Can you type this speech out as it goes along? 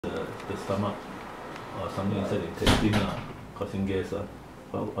the stomach or something inside the intestine causing gas.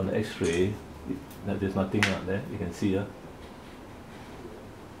 But on the X-ray, there's nothing there. You can see.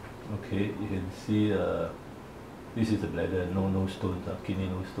 Okay, you can see this is the bladder, no stones, kidney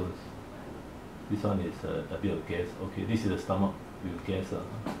no stones. This one is a bit of gas. Okay, this is the stomach with gas.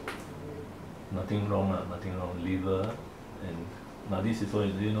 Nothing wrong, nothing wrong. Liver, and now this is what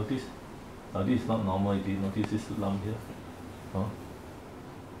you notice. Now this is not normal. You notice this lump here.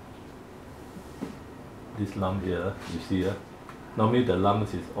 This lump here, you see. Normally the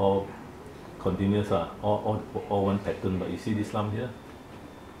lumps is all continuous, all one pattern. But you see this lump here.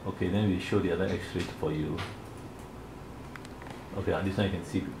 Okay, then we show the other X-ray for you. Okay, this one you can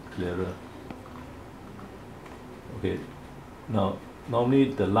see clearer. Okay, now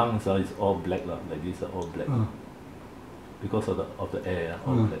normally the lungs is all black, like this, all black, because of the air,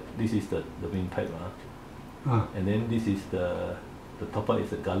 all black. This is the windpipe, and then this is the top part is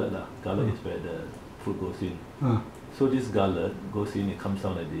the gullet, Gullet is where the food goes in. So this gullet goes in, it comes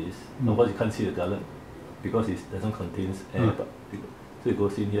down like this. Of course you can't see the gullet because it doesn't contain air, but so it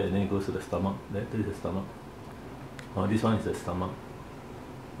goes in here and then it goes to the stomach. This is the stomach. This one is the stomach.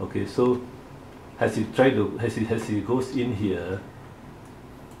 Okay, so as it goes in here,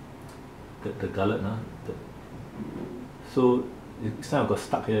 the gullet, so it kind of got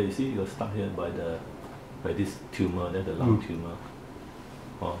stuck here. You see, it got stuck here by this tumor, the lung tumor,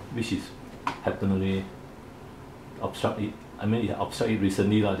 which is happened obstruct it. I mean, it obstruct it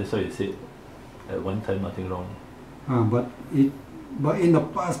recently, that's why you said at one time nothing wrong. But in the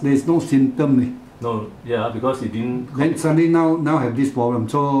past there is no symptom. No, yeah, because it didn't. Then suddenly now have this problem,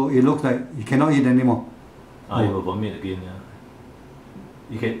 so it looks like you cannot eat anymore. You will vomit again,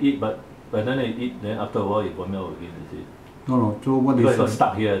 You can eat, but then you eat, then after a while you vomit out again. You see. No. So what because is? Because it got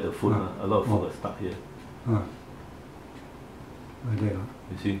stuck here. The food, a lot of food got stuck here. Like that.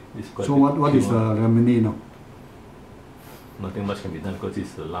 You see, it's quite. So what is the remedy now? Nothing much can be done because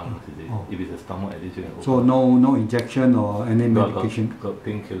it's the lungs. If it's the stomach, at least you can open. So no injection or any medication. Got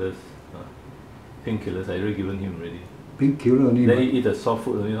painkillers. Painkillers, I already given him already. Painkiller only. Then he eat the soft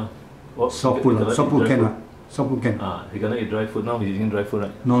food only, Soft food can. Soft food can. He cannot eat dry food. Now he's eating dry food,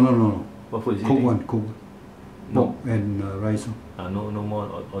 right? No. What food is he eating? Cooked one. Pork and rice. No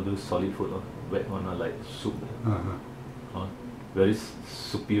more all those solid food, wet one, like soup. Very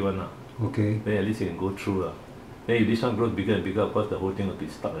soupy one. Okay. Then at least you can go through. Then if this one grows bigger and bigger, of course the whole thing will be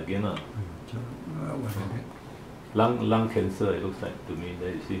stuck again. Lung cancer, it looks like to me.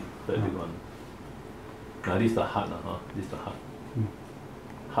 There you see, the big one. Now this is the heart, this is the heart.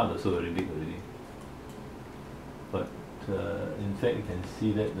 Heart also very big already. But in fact, you can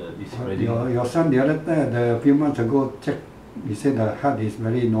see that it's ready. Your son the other time, a few months ago, checked. He said the heart is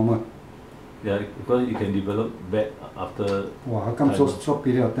very normal. Yeah, because you can develop bad after. Wow, how come so short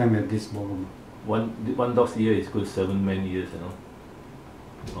period of time at this problem? One dog's ear is good 7 man years,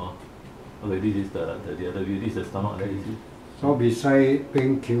 Okay, this is the other view. This is the stomach. There you see. So beside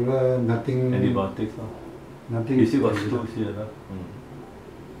painkiller, nothing. Antibiotics. Nothing. You still got stools here.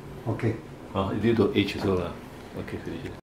 Okay. Due to age also. Okay, finish it.